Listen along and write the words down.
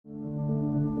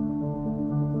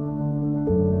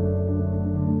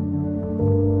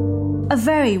A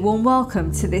very warm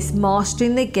welcome to this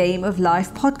Mastering the Game of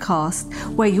Life podcast,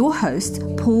 where your host,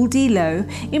 Paul D. Lowe,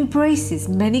 embraces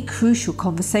many crucial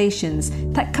conversations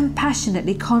that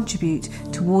compassionately contribute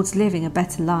towards living a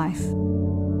better life.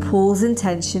 Paul's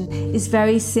intention is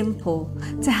very simple: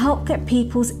 to help get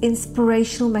people's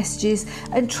inspirational messages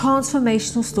and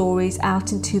transformational stories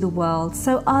out into the world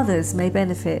so others may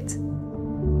benefit.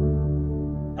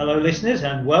 Hello listeners,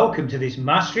 and welcome to this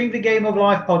Mastering the Game of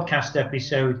Life podcast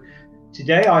episode.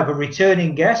 Today I have a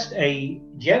returning guest, a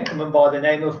gentleman by the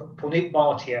name of Punit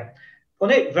Bhatia.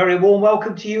 Punit, very warm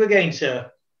welcome to you again,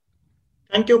 sir.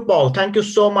 Thank you, Paul. Thank you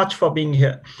so much for being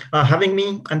here, having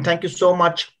me, and thank you so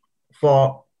much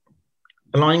for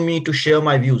allowing me to share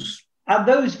my views. And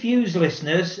those views,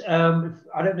 listeners,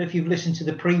 I don't know if you've listened to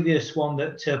the previous one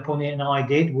that Punit and I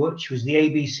did, which was the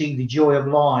ABC, The Joy of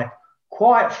Life.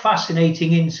 Quite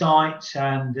fascinating insights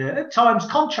and at times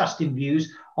contrasting views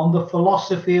on the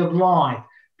philosophy of life,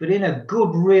 but in a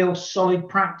good, real, solid,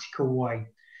 practical way.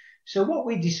 So what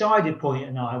we decided, Punit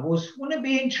and I, was wouldn't it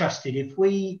be interested if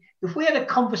we had a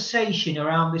conversation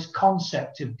around this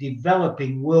concept of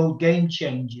developing world game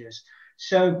changers.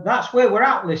 So that's where we're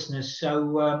at, listeners.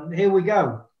 So here we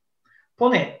go.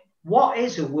 Punit, what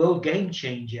is a world game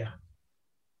changer?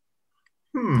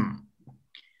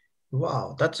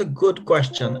 Wow, that's a good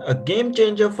question. A game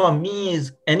changer for me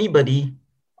is anybody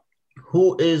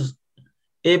who is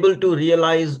able to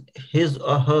realize his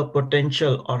or her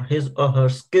potential or his or her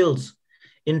skills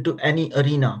into any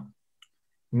arena.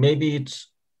 Maybe it's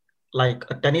like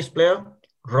a tennis player,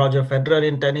 Roger Federer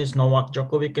in tennis, Novak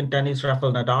Djokovic in tennis,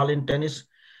 Rafael Nadal in tennis,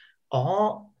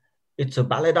 or it's a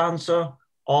ballet dancer,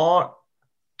 or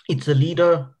it's a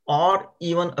leader, or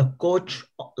even a coach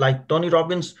like Tony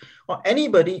Robbins, or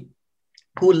anybody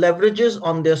who leverages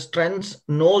on their strengths,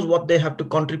 knows what they have to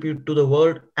contribute to the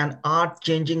world, and are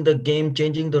changing the game,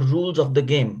 changing the rules of the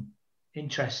game.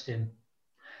 Interesting.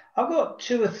 I've got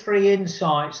 2 or 3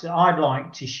 insights that I'd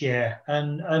like to share.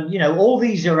 And you know, all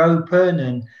these are open.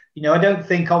 And, you know, I don't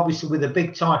think, obviously, with a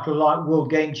big title like World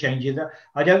Game Changer, that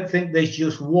I don't think there's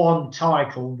just one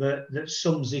title that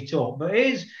sums it up. But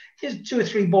here's 2 or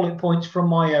 3 bullet points from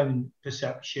my own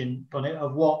perception, Punit,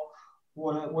 of what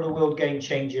a world game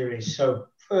changer is. So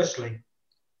firstly,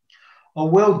 a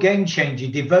world game changer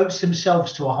devotes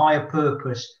themselves to a higher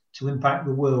purpose to impact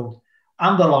the world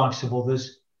and the lives of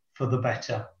others for the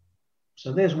better.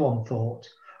 So there's one thought.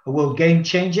 A world game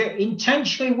changer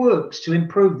intentionally works to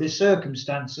improve the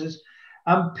circumstances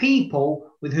and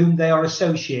people with whom they are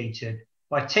associated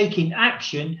by taking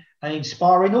action and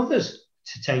inspiring others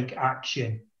to take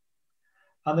action.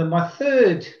 And then my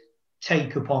third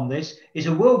take upon this is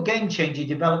a world game changer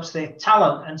develops their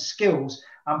talent and skills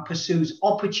and pursues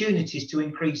opportunities to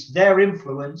increase their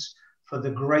influence for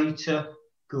the greater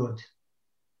good.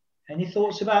 Any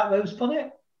thoughts about those,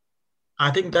 Punit? I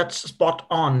think that's spot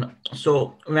on.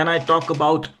 So when I talk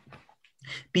about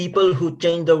people who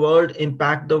change the world,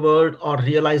 impact the world, or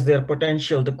realize their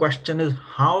potential, the question is,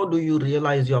 how do you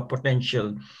realize your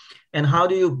potential? And how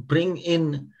do you bring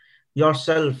in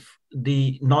yourself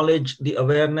the knowledge, the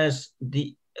awareness,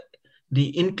 the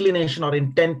inclination or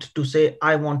intent to say,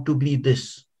 I want to be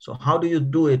this. So how do you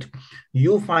do it?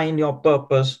 You find your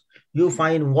purpose. You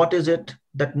find what is it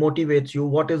that motivates you?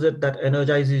 What is it that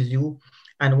energizes you?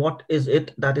 And what is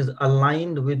it that is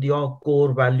aligned with your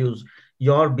core values,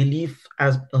 your belief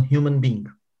as a human being?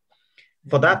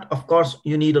 For that, of course,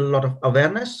 you need a lot of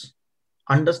awareness,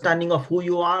 understanding of who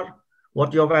you are,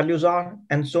 what your values are,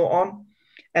 and so on.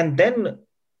 And then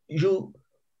you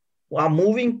are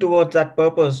moving towards that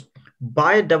purpose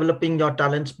by developing your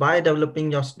talents, by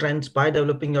developing your strengths, by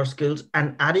developing your skills,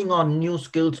 and adding on new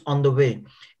skills on the way.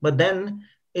 But then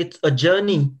it's a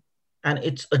journey and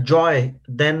it's a joy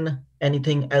than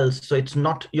anything else. So it's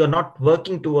not, you're not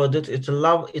working towards it. It's a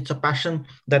love, it's a passion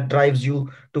that drives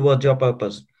you towards your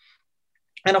purpose.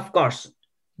 And of course,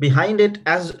 behind it,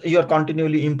 as you're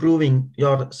continually improving,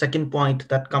 your second point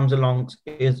that comes along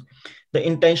is the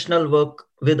intentional work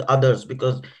with others.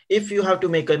 Because if you have to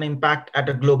make an impact at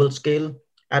a global scale,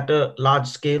 at a large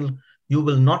scale, you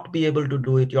will not be able to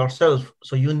do it yourself.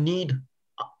 So you need,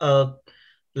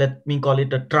 let me call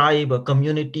it a tribe, a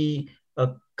community,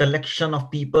 a collection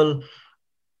of people,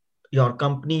 your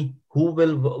company, who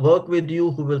will work with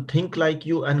you, who will think like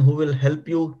you, and who will help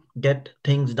you get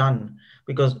things done.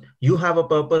 Because you have a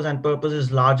purpose, and purpose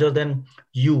is larger than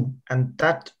you. And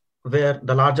that where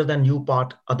the larger than you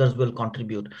part, others will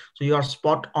contribute. So you are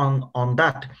spot on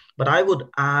that. But I would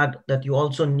add that you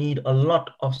also need a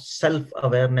lot of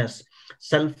self-awareness,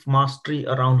 self-mastery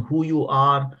around who you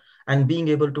are and being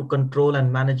able to control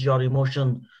and manage your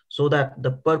emotion so that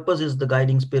the purpose is the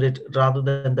guiding spirit rather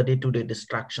than the day-to-day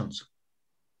distractions.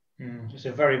 It's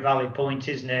a very valid point,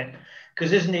 isn't it?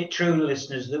 Because isn't it true,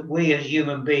 listeners, that we as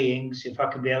human beings, if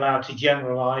I can be allowed to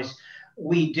generalize,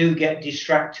 we do get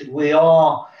distracted. We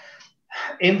are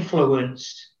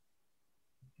influenced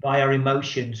by our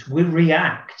emotions. We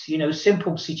react,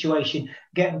 simple situation,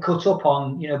 getting cut up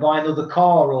on, by another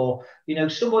car, or,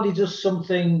 somebody does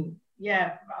something,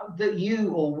 that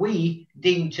you or we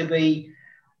deem to be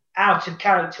out of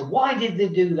character. Why did they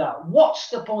do that? What's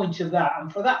the point of that?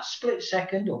 And for that split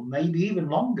second, or maybe even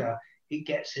longer, it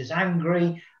gets us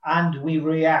angry and we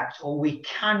react, or we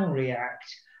can react.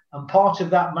 And part of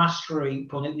that mastery,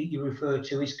 Punit, that you refer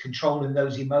to is controlling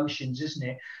those emotions, isn't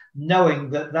it? Knowing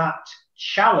that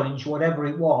challenge, whatever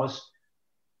it was,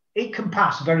 it can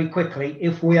pass very quickly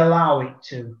if we allow it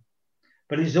to.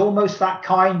 But it's almost that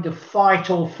kind of fight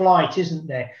or flight, isn't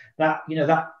there? That,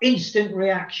 that instant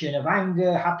reaction of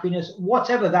anger, happiness,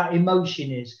 whatever that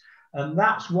emotion is. And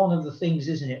that's one of the things,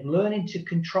 isn't it? Learning to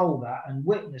control that and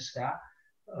witness that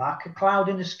like a cloud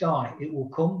in the sky. It will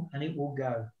come and it will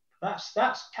go.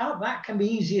 That can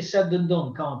be easier said than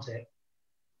done, can't it?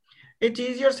 It's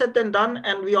easier said than done.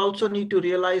 And we also need to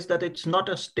realize that it's not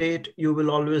a state you will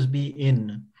always be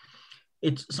in.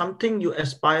 It's something you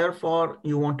aspire for,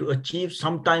 you want to achieve.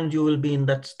 Sometimes you will be in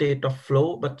that state of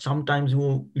flow, but sometimes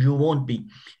you won't be.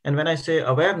 And when I say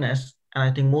awareness, and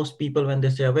I think most people, when they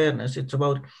say awareness, it's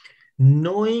about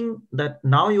knowing that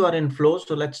now you are in flow.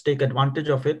 So let's take advantage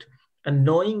of it. And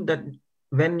knowing that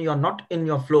when you're not in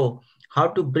your flow, how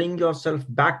to bring yourself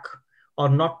back, or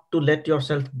not to let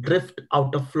yourself drift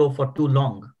out of flow for too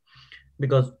long.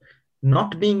 Because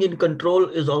not being in control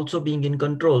is also being in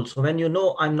control. So when you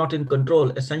know I'm not in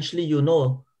control, essentially,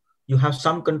 you have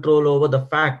some control over the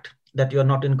fact that you're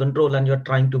not in control and you're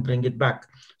trying to bring it back.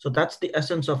 So that's the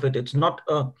essence of it. It's not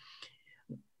a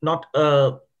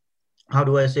how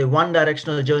do I say, one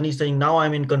directional journey saying now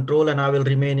I'm in control and I will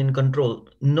remain in control.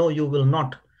 No, you will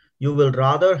not. You will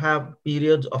rather have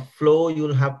periods of flow.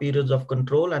 You'll have periods of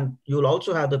control, and you'll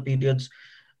also have the periods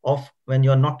of when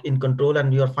you're not in control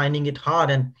and you're finding it hard,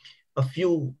 and a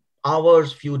few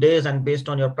hours, few days, and based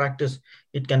on your practice,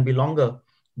 it can be longer.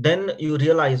 Then you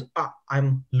realize,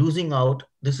 I'm losing out.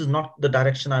 This is not the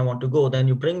direction I want to go. Then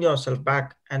you bring yourself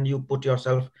back and you put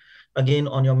yourself again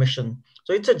on your mission.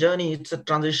 So it's a journey, it's a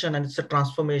transition, and it's a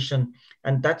transformation.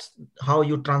 And that's how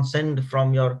you transcend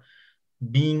from your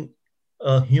being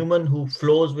a human who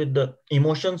flows with the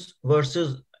emotions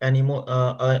versus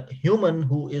a human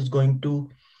who is going to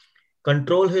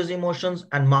control his emotions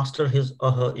and master his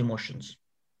or her emotions.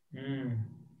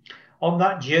 On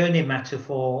that journey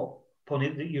metaphor,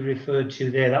 Punit, that you referred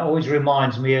to there, that always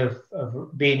reminds me of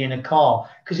being in a car.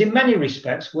 Because in many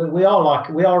respects, we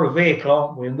are a vehicle,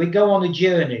 aren't we? And we go on a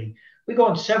journey. We go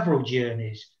on several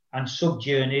journeys and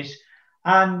sub-journeys.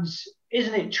 And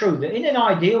isn't it true that in an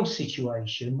ideal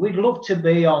situation, we'd love to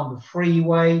be on the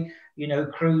freeway,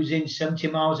 cruising 70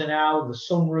 miles an hour, the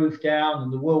sunroof down,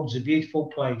 and the world's a beautiful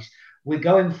place. We're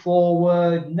going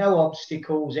forward, no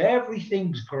obstacles,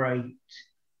 everything's great.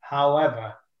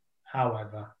 However,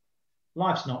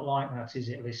 life's not like that, is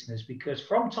it, listeners? Because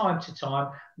from time to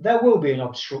time, there will be an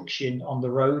obstruction on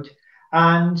the road,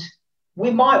 and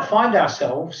we might find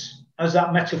ourselves, as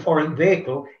that metaphoric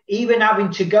vehicle, even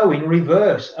having to go in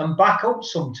reverse and back up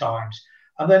sometimes.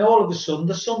 And then all of a sudden,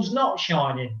 the sun's not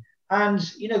shining, and,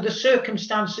 the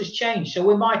circumstances change. So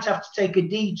we might have to take a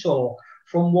detour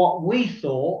from what we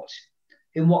thought,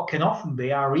 in what can often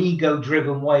be our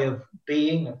ego-driven way of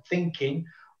being and thinking.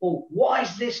 Oh, why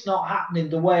is this not happening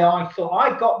the way I thought?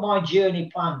 I got my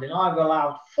journey planned and I've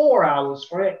allowed 4 hours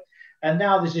for it. And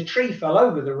now there's a tree fell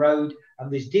over the road and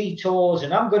there's detours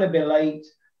and I'm going to be late.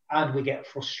 And we get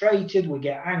frustrated, we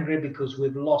get angry because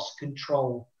we've lost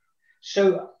control.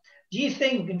 So do you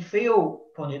think and feel,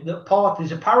 Punit, that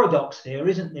there's a paradox there,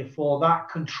 isn't there, for that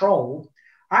control?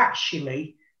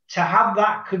 Actually, to have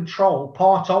that control,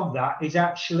 part of that is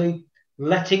actually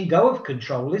letting go of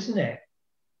control, isn't it?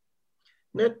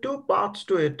 There are two parts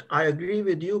to it. I agree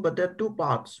with you, but there are two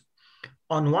parts.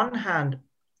 On one hand,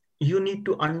 you need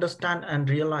to understand and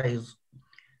realize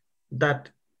that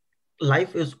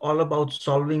life is all about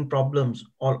solving problems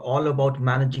or all about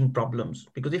managing problems.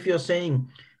 Because if you're saying,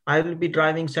 I will be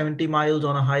driving 70 miles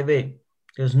on a highway,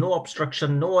 there's no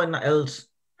obstruction, no one else,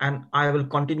 and I will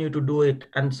continue to do it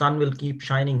and sun will keep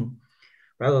shining.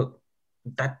 Well,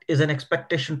 that is an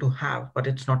expectation to have, but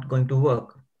it's not going to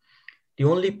work. The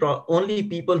only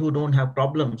people who don't have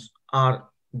problems are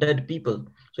dead people.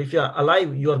 So if you're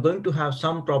alive, you are going to have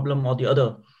some problem or the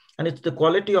other. And it's the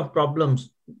quality of problems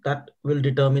that will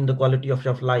determine the quality of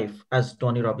your life, as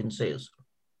Tony Robbins says.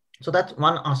 So that's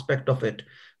one aspect of it,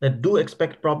 that do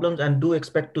expect problems and do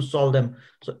expect to solve them.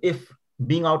 So if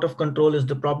being out of control is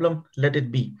the problem, let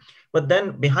it be. But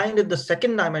then behind it, the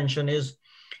second dimension is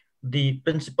the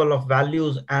principle of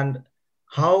values and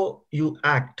how you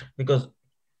act, because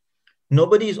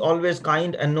nobody is always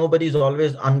kind and nobody is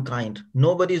always unkind.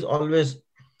 Nobody is always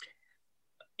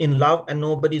in love and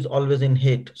nobody is always in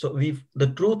hate. So the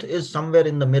truth is somewhere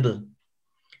in the middle.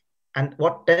 And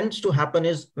what tends to happen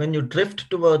is when you drift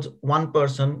towards one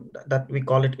person, that we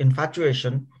call it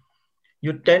infatuation,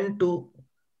 you tend to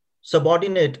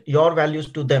subordinate your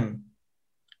values to them.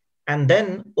 And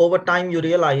then over time, you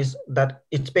realize that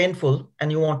it's painful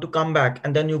and you want to come back.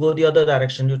 And then you go the other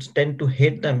direction. You tend to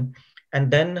hate them.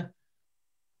 And then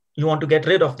you want to get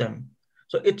rid of them.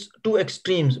 So it's two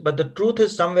extremes. But the truth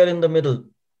is somewhere in the middle.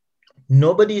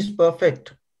 Nobody is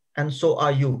perfect. And so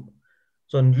are you.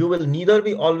 So you will neither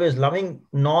be always loving,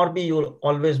 nor you'll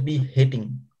always be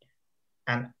hating.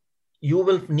 And you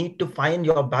will need to find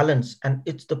your balance. And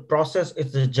it's the process,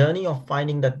 it's the journey of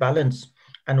finding that balance.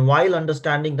 And while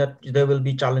understanding that there will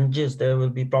be challenges, there will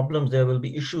be problems, there will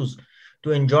be issues,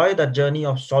 to enjoy that journey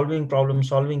of solving problems,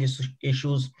 solving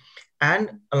issues,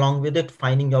 and along with it,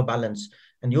 finding your balance.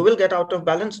 And you will get out of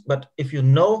balance. But if you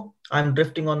know I'm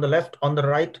drifting on the left, on the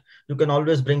right, you can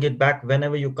always bring it back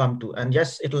whenever you come to. And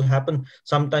yes, it'll happen.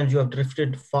 Sometimes you have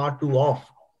drifted far too off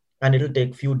and it'll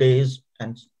take few days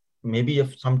and maybe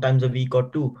sometimes a week or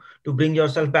two to bring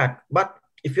yourself back. But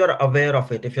if you're aware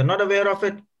of it, if you're not aware of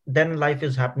it, then life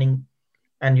is happening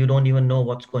and you don't even know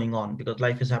what's going on, because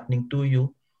life is happening to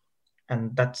you.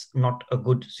 And that's not a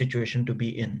good situation to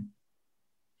be in.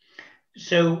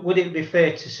 So would it be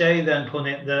fair to say then,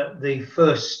 Punit, that the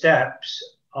first steps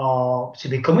are to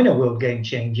becoming a world game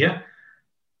changer?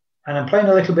 And I'm playing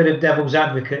a little bit of devil's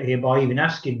advocate here by even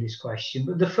asking this question,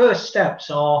 but the first steps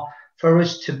are for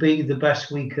us to be the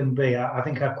best we can be. I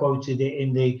think I quoted it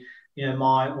in the,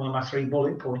 one of my 3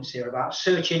 bullet points here about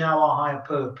searching our higher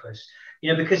purpose.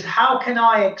 Because how can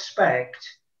I expect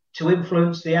to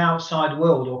influence the outside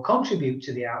world or contribute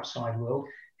to the outside world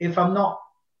if I'm not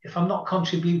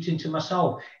contributing to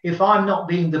myself, if I'm not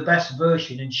being the best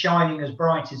version and shining as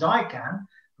bright as I can,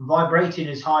 vibrating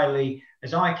as highly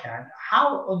as I can?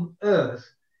 How on earth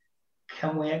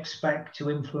can we expect to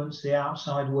influence the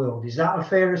outside world? Is that a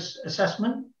fair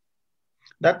assessment?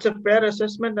 That's a fair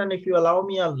assessment. And if you allow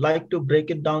me, I'd like to break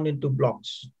it down into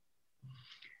blocks.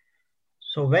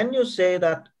 So when you say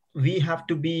that we have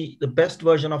to be the best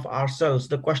version of ourselves,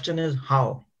 the question is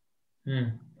how?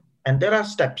 And there are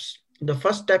steps. The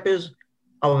first step is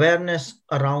awareness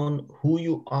around who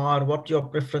you are, what your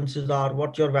preferences are,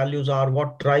 what your values are,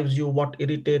 what drives you, what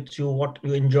irritates you, what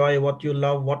you enjoy, what you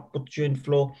love, what puts you in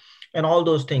flow, and all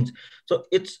those things. So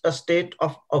it's a state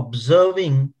of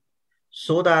observing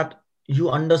so that you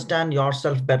understand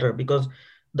yourself better, because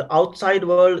the outside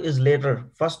world is later.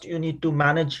 First, you need to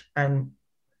manage and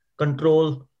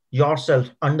control yourself,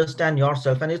 understand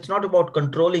yourself. And it's not about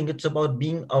controlling, it's about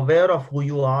being aware of who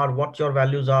you are, what your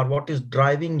values are, what is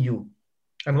driving you,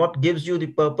 and what gives you the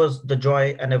purpose, the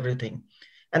joy, and everything.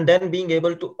 And then being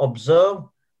able to observe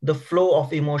the flow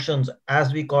of emotions,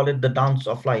 as we call it, the dance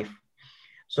of life.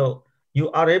 So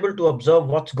you are able to observe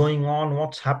what's going on,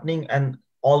 what's happening, and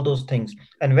all those things.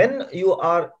 And when you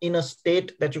are in a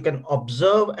state that you can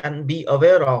observe and be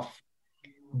aware of,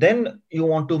 then you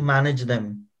want to manage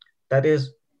them. That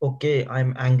is, okay,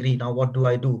 I'm angry. Now what do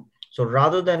I do? So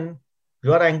rather than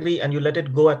you are angry and you let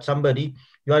it go at somebody,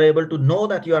 you are able to know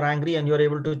that you are angry and you are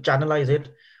able to channelize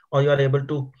it, or you are able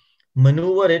to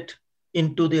maneuver it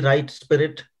into the right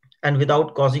spirit and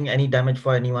without causing any damage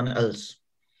for anyone else.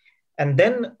 And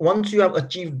then once you have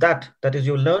achieved that, that is,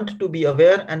 you learned to be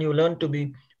aware and you learn to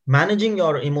be managing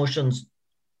your emotions,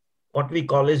 what we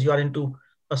call is you are into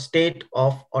a state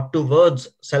of or towards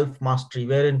self-mastery,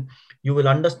 wherein you will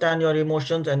understand your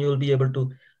emotions and you will be able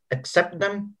to accept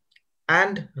them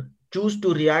and choose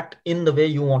to react in the way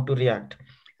you want to react.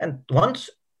 And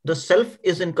once the self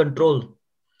is in control,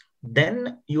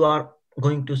 then you are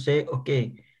going to say,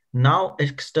 okay, now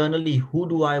externally, who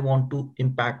do I want to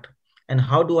impact and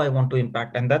how do I want to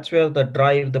impact? And that's where the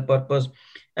drive, the purpose,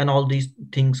 and all these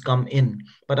things come in.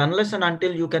 But unless and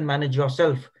until you can manage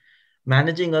yourself,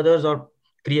 managing others or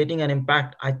creating an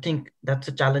impact, I think that's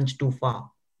a challenge too far.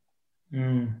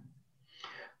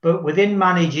 But within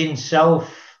managing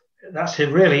self, that's a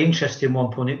really interesting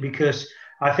one, Punit, because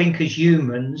I think as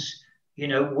humans,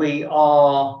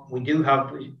 we do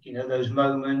have, those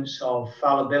moments of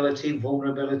fallibility,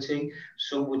 vulnerability.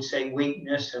 Some would say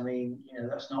weakness. I mean,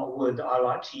 that's not a word that I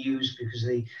like to use because of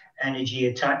the energy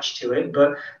attached to it.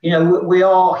 But, we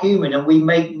are human and we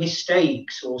make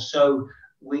mistakes, or so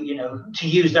we, to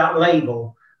use that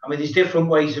label. I mean, there's different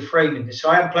ways of framing this. So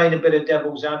I am playing a bit of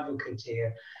devil's advocate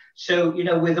here. So,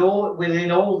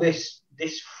 within all this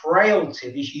frailty,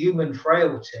 this human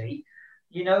frailty,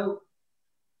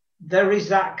 there is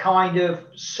that kind of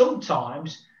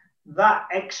sometimes that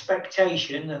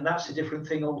expectation, and that's a different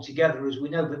thing altogether, as we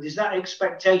know, but there's that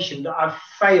expectation that I've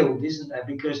failed, isn't there?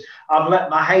 Because I've let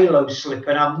my halo slip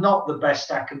and I'm not the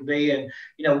best I can be. And,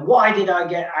 why did I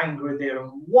get angry there?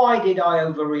 And why did I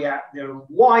overreact there? And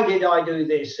why did I do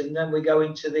this? And then we go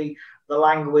into the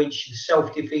language, the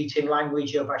self-defeating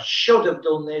language of I should have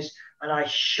done this and I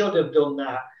should have done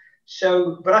that.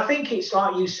 So, but I think it's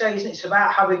like you say, isn't it? It's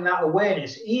about having that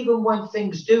awareness, even when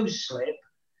things do slip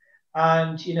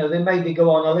and, they maybe go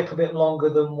on a little bit longer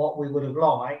than what we would have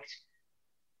liked.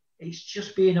 It's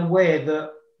just being aware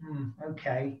that,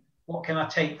 okay, what can I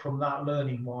take from that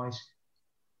learning wise?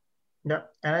 Yeah,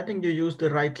 and I think you use the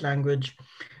right language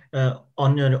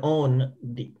on your own,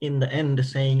 in the end,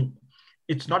 saying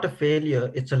it's not a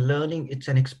failure, it's a learning, it's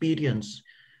an experience.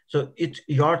 So it's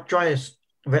your choice.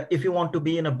 If you want to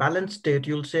be in a balanced state,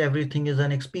 you'll say everything is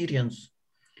an experience.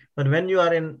 But when you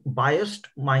are in biased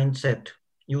mindset,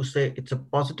 you say it's a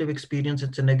positive experience,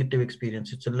 it's a negative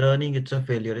experience, it's a learning, it's a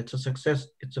failure, it's a success,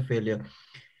 it's a failure.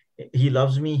 He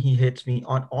loves me, he hates me.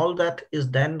 On all that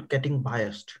is then getting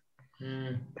biased.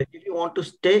 But if you want to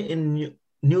stay in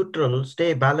neutral,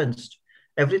 stay balanced,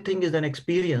 everything is an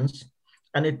experience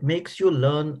and it makes you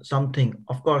learn something.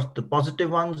 Of course, the positive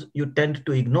ones, you tend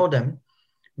to ignore them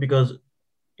because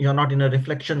you're not in a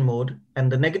reflection mode,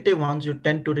 and the negative ones, you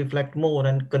tend to reflect more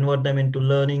and convert them into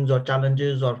learnings or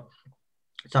challenges, or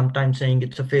sometimes saying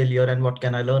it's a failure and what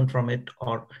can I learn from it,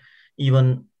 or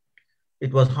even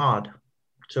it was hard.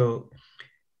 So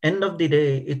end of the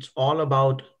day, it's all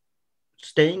about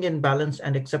staying in balance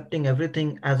and accepting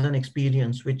everything as an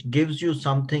experience, which gives you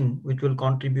something which will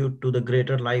contribute to the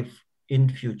greater life in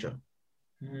future.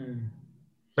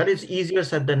 But it's easier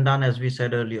said than done, as we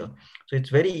said earlier. So it's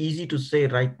very easy to say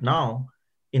right now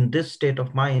in this state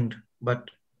of mind, but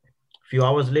a few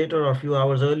hours later or a few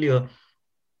hours earlier,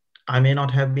 I may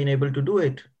not have been able to do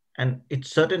it. And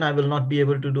it's certain I will not be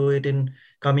able to do it in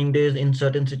coming days in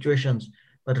certain situations.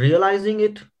 But realizing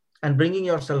it and bringing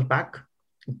yourself back,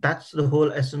 that's the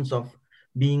whole essence of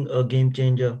being a game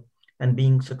changer and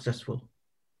being successful.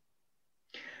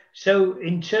 So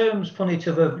in terms, Punit,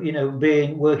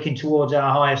 of working towards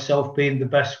our higher self, being the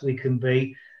best we can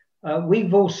be,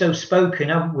 we've also spoken,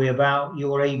 haven't we, about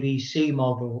your ABC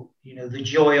model, the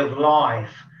joy of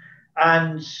life,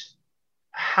 and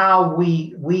how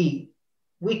we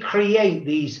create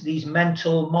these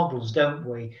mental models, don't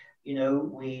we?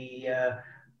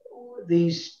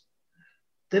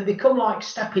 They become like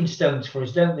stepping stones for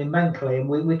us, don't they, mentally? And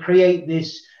we create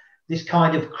this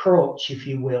kind of crutch, if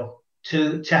you will,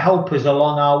 to help us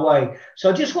along our way.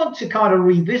 So I just want to kind of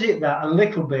revisit that a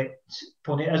little bit,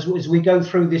 Punit, as we go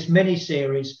through this mini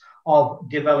series of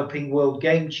developing world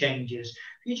game changers.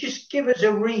 You just give us a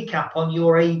recap on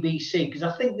your ABC, because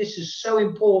I think this is so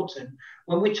important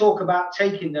when we talk about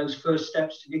taking those first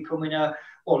steps to becoming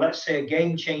let's say a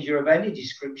game changer of any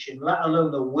description, let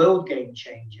alone a world game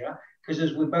changer, because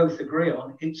as we both agree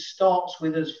on, it starts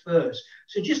with us first.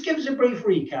 So just give us a brief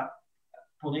recap,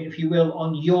 if you will,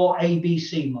 on your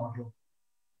ABC model.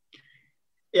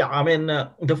 Yeah, I mean,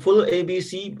 the full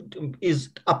ABC is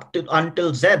up to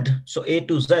until Z, so A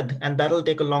to Z, and that'll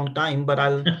take a long time, but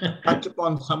I'll touch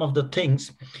upon some of the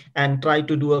things and try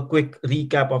to do a quick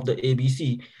recap of the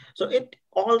ABC. So it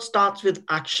all starts with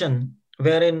action,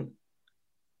 wherein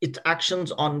it's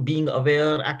actions on being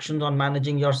aware, actions on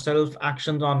managing yourself,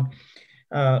 actions on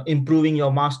improving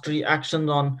your mastery, actions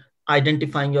on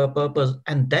identifying your purpose,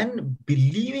 and then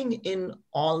believing in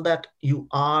all that you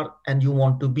are and you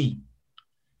want to be.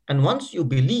 And once you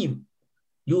believe,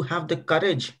 you have the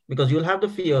courage, because you'll have the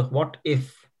fear. What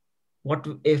if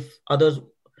others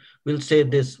will say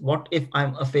this? What if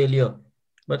I'm a failure?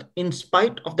 But in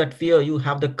spite of that fear, you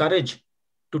have the courage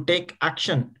to take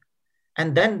action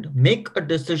and then make a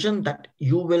decision that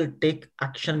you will take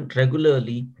action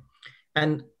regularly.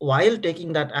 And while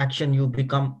taking that action, you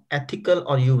become ethical,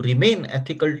 or you remain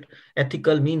ethical.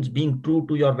 Ethical means being true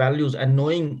to your values and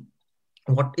knowing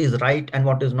what is right and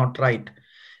what is not right.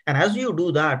 And as you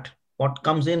do that, what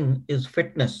comes in is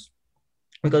fitness.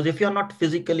 Because if you're not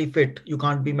physically fit, you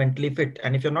can't be mentally fit.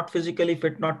 And if you're not physically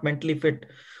fit, not mentally fit,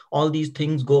 all these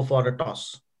things go for a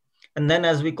toss. And then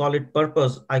as we call it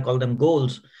purpose, I call them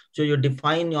goals. So you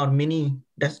define your mini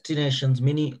destinations,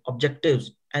 mini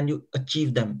objectives, and you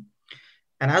achieve them.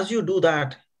 And as you do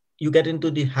that, you get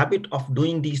into the habit of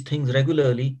doing these things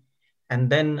regularly. And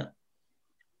then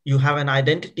you have an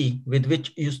identity with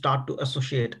which you start to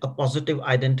associate a positive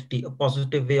identity, a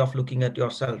positive way of looking at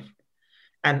yourself.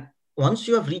 And once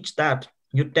you have reached that,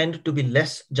 you tend to be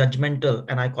less judgmental.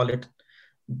 And I call it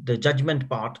the judgment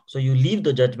part. So you leave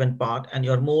the judgment part and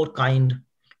you're more kind,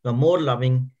 you're more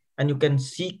loving, and you can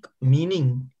seek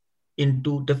meaning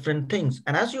into different things.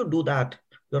 And as you do that,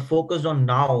 you're focused on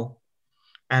now,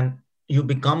 and you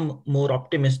become more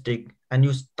optimistic, and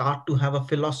you start to have a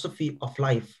philosophy of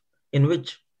life in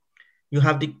which you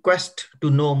have the quest to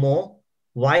know more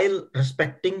while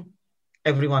respecting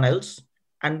everyone else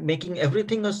and making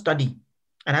everything a study.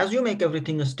 And as you make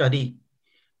everything a study,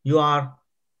 you are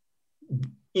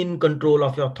in control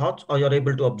of your thoughts, or you're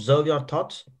able to observe your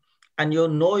thoughts, and you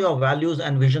know your values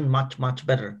and vision much, much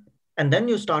better. And then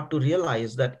you start to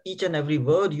realize that each and every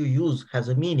word you use has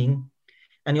a meaning.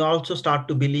 And you also start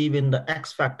to believe in the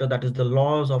X factor, that is the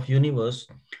laws of universe,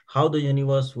 how the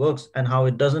universe works and how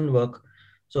it doesn't work.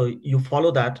 So you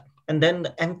follow that. And then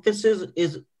the emphasis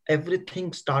is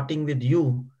everything starting with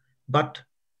you, but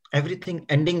everything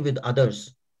ending with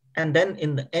others. And then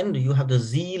in the end, you have the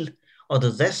zeal or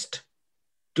the zest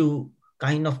to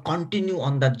kind of continue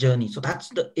on that journey. So that's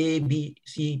the A, B,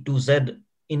 C to Z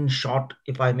in short,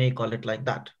 if I may call it like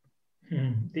that.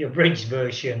 The abridged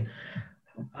version.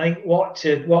 I think what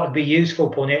would be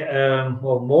useful, Punit,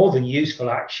 well, more than useful,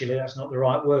 actually, that's not the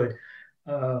right word.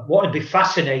 What would be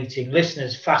fascinating,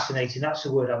 listeners, fascinating, that's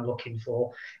the word I'm looking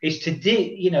for, is to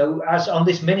dig, as on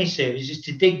this mini-series, is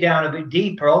to dig down a bit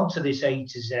deeper onto this A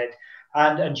to Z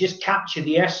and just capture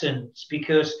the essence,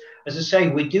 because, as I say,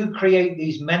 we do create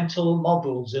these mental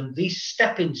models and these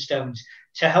stepping stones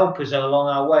to help us along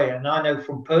our way. And I know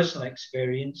from personal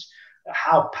experience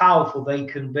how powerful they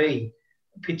can be,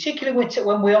 particularly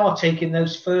when we are taking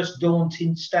those first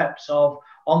daunting steps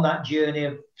on that journey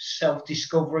of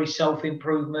self-discovery,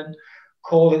 self-improvement,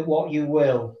 call it what you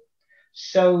will.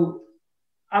 So,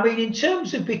 I mean, in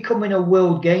terms of becoming a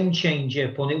world game changer,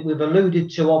 Punit, we've alluded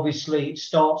to, obviously, it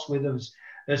starts with us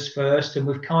first, and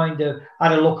we've kind of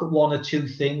had a look at one or two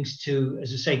things to,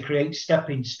 as I say, create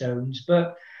stepping stones.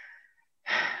 But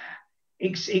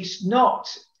it's not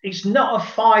a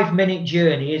 5-minute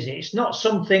journey, is it? It's not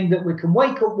something that we can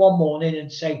wake up one morning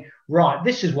and say, right,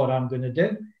 this is what I'm going to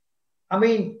do. I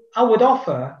mean, I would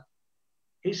offer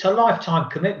it's a lifetime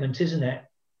commitment, isn't it?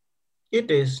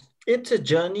 It is. It's a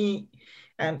journey.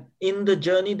 And in the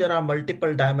journey, there are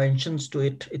multiple dimensions to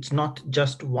it. It's not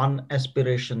just one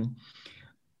aspiration.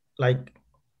 Like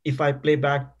if I play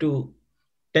back to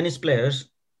tennis players,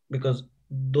 because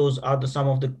those are some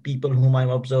of the people whom I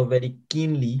observe very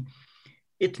keenly,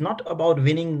 it's not about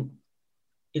winning.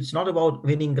 It's not about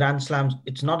winning Grand Slams.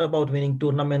 It's not about winning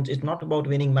tournaments. It's not about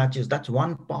winning matches. That's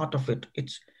one part of it.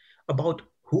 It's about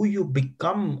who you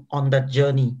become on that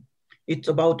journey. It's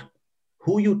about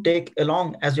who you take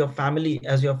along as your family,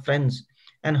 as your friends,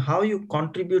 and how you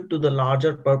contribute to the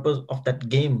larger purpose of that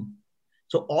game.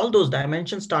 So all those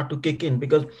dimensions start to kick in,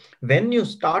 because when you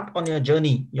start on your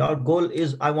journey, your goal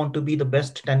is, I want to be the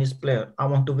best tennis player. I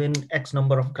want to win X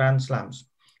number of Grand Slams.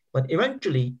 But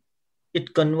eventually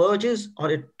it converges,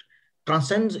 or it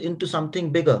transcends into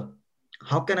something bigger.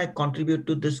 How can I contribute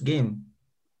to this game?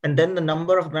 And then the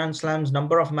number of Grand Slams,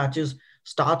 number of matches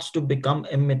starts to become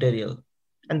immaterial.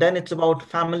 And then it's about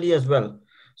family as well.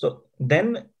 So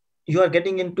then you are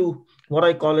getting into what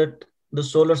I call it the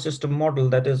solar system model.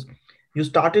 That is, you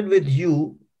started with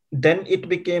you, then it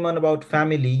became about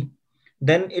family,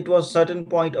 then it was certain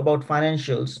point about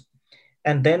financials,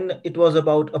 and then it was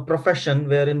about a profession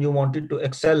wherein you wanted to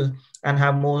excel and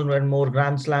have more and more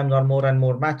Grand Slams or more and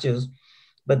more matches.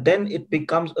 But then it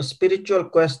becomes a spiritual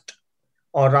quest,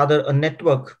 or rather a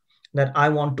network, that I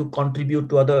want to contribute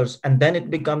to others. And then it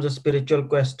becomes a spiritual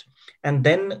quest. And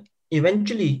then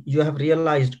eventually you have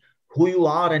realized who you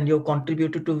are, and you've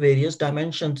contributed to various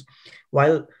dimensions.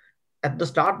 While at the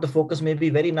start, the focus may be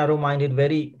very narrow-minded,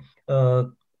 very,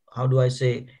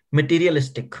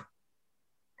 materialistic.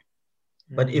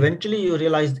 But eventually you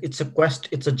realize it's a quest,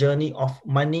 it's a journey of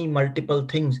many multiple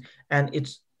things. And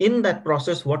it's in that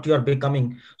process what you are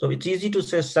becoming. So it's easy to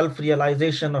say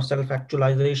self-realization or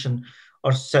self-actualization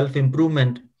or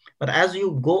self-improvement. But as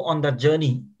you go on that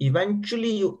journey,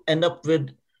 eventually you end up with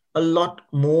a lot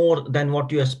more than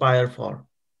what you aspire for.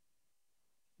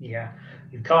 Yeah,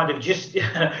 you kind of just,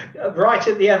 right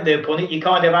at the end there, Punit, you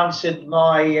kind of answered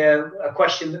my a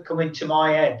question that come into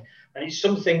my head. And it's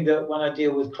something that when I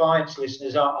deal with clients,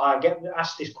 listeners, I get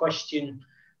asked this question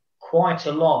quite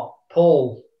a lot.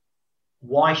 Paul,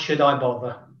 why should I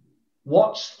bother?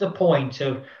 What's the point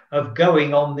of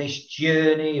going on this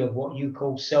journey of what you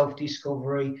call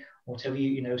self-discovery,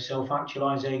 whatever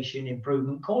self-actualization,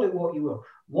 improvement, call it what you will.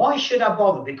 Why should I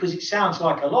bother? Because it sounds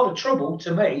like a lot of trouble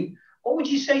to me. What would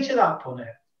you say to that,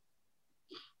 Punit?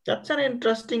 That's an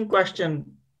interesting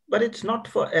question, but it's not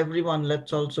for everyone.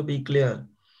 Let's also be clear,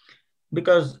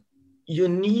 because you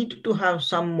need to have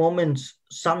some moments,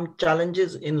 some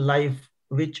challenges in life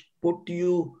which put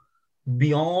you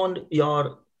beyond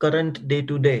your current day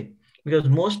to day, because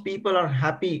most people are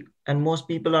happy and most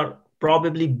people are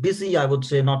probably busy, I would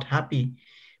say, not happy,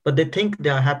 but they think they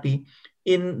are happy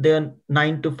in their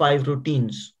 9 to 5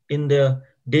 routines, in their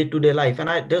day to day life.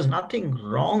 And there's nothing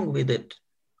wrong with it.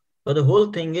 But the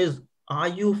whole thing is, are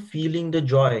you feeling the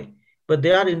joy? But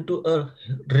they are into a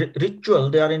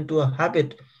ritual, they are into a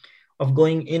habit of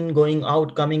going in, going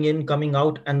out, coming in, coming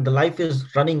out, and the life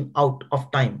is running out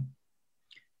of time.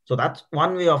 So that's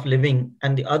one way of living.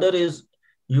 And the other is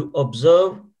you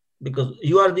observe, because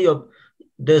you are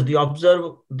there's the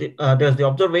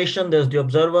observation, there's the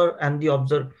observer and the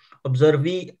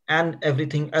observee and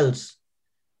everything else.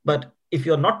 But if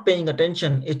you're not paying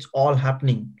attention, it's all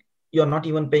happening. You're not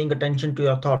even paying attention to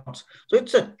your thoughts. So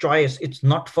it's a choice. It's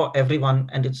not for everyone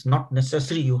and it's not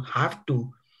necessary. You have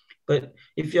to. But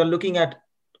if you're looking at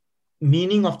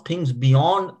meaning of things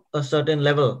beyond a certain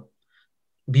level,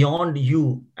 beyond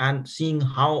you, and seeing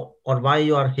how or why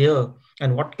you are here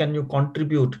and what can you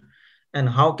contribute and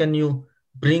how can you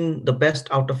bring the best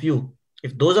out of you,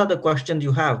 if those are the questions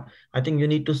you have, I think you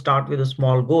need to start with a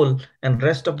small goal, and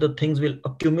rest of the things will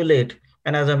accumulate.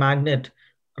 And as a magnet,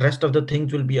 rest of the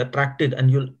things will be attracted and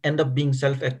you'll end up being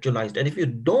self-actualized. And if you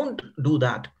don't do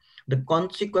that, the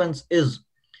consequence is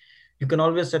you can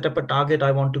always set up a target.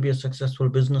 I want to be a successful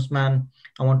businessman.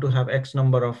 I want to have X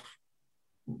number of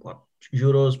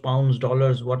euros, pounds,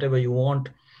 dollars, whatever you want.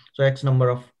 So X number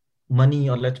of money,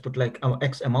 or let's put like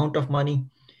X amount of money.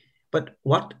 But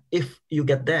what if you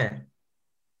get there?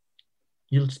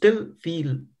 You'll still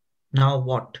feel, now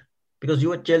what? Because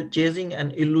you are chasing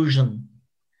an illusion.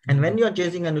 And when you are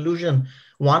chasing an illusion,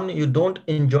 one, you don't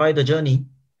enjoy the journey.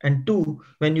 And two,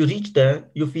 when you reach there,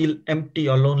 you feel empty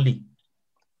or lonely.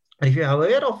 And if you're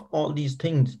aware of all these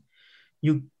things,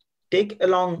 you take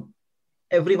along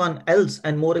everyone else,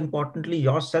 and more importantly,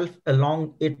 yourself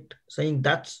along it, saying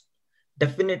that's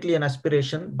definitely an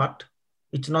aspiration, but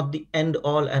it's not the end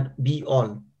all and be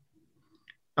all.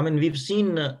 I mean, we've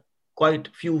seen quite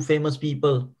few famous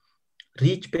people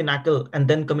reach pinnacle and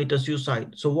then commit a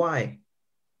suicide. So why?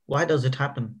 Why does it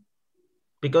happen?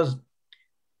 Because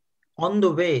on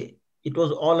the way, it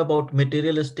was all about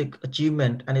materialistic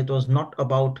achievement, and it was not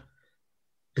about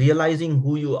realizing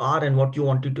who you are and what you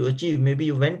wanted to achieve. Maybe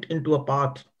you went into a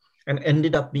path and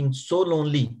ended up being so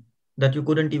lonely that you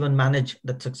couldn't even manage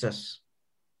that success.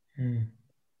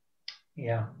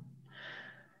 Yeah.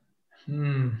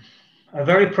 A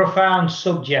very profound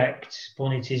subject,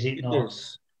 Punit, is it not? It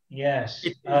is. Yes.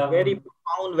 It is very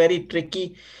profound, very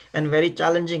tricky, and very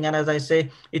challenging. And as I say,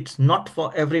 it's not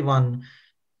for everyone.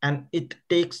 And it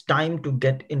takes time to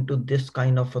get into this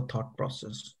kind of a thought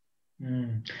process.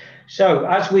 So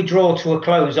as we draw to a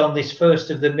close on this first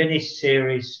of the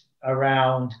mini-series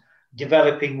around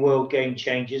developing world game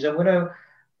changers, I'm going to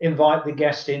invite the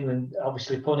guest in, and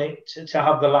obviously Punit to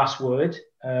have the last word.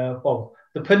 Well,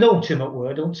 the penultimate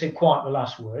word. I won't say quite the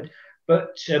last word.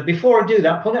 But before I do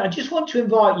that, Punit, I just want to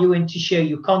invite you in to share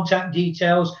your contact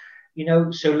details,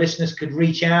 so listeners could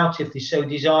reach out if they so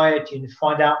desire to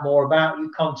find out more about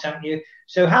you, contact you.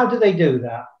 So how do they do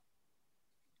that?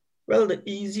 Well, the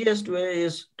easiest way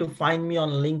is to find me on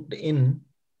LinkedIn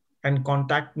and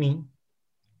contact me.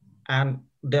 And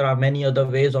there are many other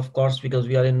ways, of course, because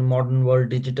we are in a modern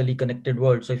world, digitally connected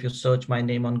world. So if you search my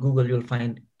name on Google, you'll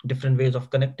find different ways of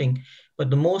connecting. But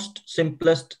the most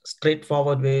simplest,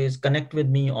 straightforward way is connect with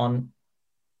me on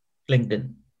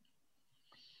LinkedIn.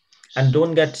 And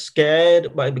don't get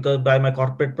scared by my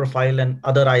corporate profile and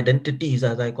other identities,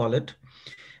 as I call it,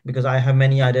 because I have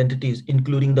many identities,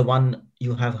 including the one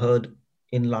you have heard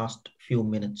in last few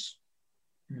minutes.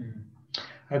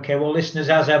 Okay, well, listeners,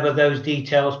 as ever, those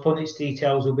details, Punit's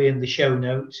details will be in the show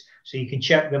notes, so you can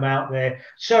check them out there.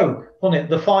 So, Punit,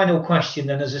 the final question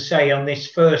then, as I say, on this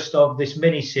first of this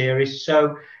mini-series.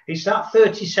 So it's that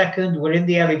 30-second, we're in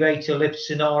the elevator lift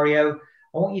scenario.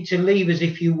 I want you to leave us,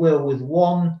 if you will, with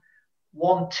one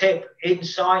tip,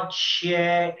 insight,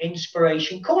 share,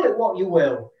 inspiration, call it what you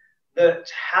will,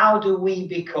 that how do we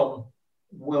become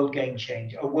a world game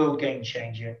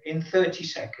changer in 30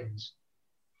 seconds?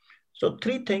 So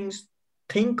 3 things: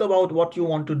 think about what you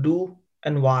want to do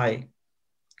and why.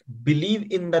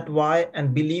 Believe in that why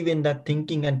and believe in that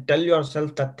thinking, and tell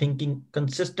yourself that thinking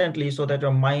consistently so that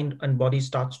your mind and body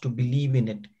starts to believe in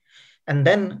it. And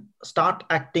then start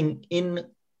acting in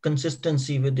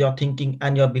consistency with your thinking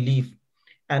and your belief.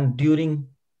 And during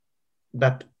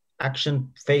that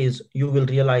action phase, you will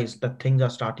realize that things are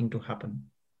starting to happen.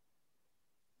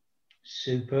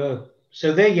 Superb.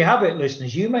 So there you have it,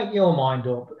 listeners. You make your mind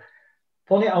up.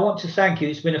 Punit, I want to thank you.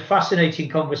 It's been a fascinating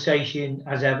conversation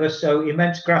as ever. So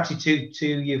immense gratitude to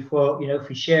you for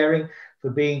sharing,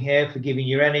 for being here, for giving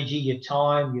your energy, your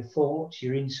time, your thoughts,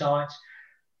 your insights.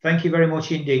 Thank you very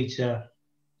much indeed, sir.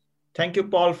 Thank you,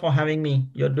 Paul, for having me.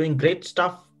 You're doing great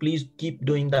stuff. Please keep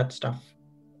doing that stuff.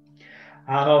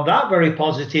 And on that very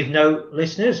positive note,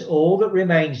 listeners, all that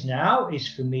remains now is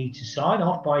for me to sign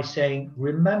off by saying,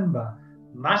 remember,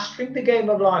 mastering the game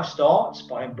of life starts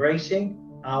by embracing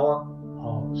our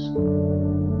hearts.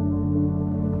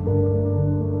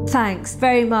 Thanks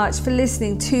very much for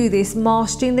listening to this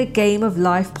Mastering the Game of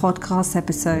Life podcast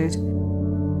episode.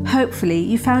 Hopefully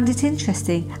you found it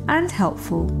interesting and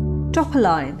helpful. Drop a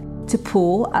line to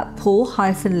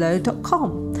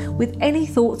paul@paul-lowe.com with any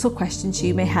thoughts or questions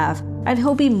you may have, and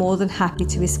he'll be more than happy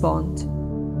to respond.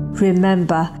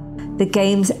 Remember, the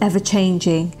game's ever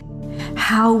changing.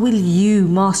 How will you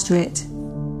master it?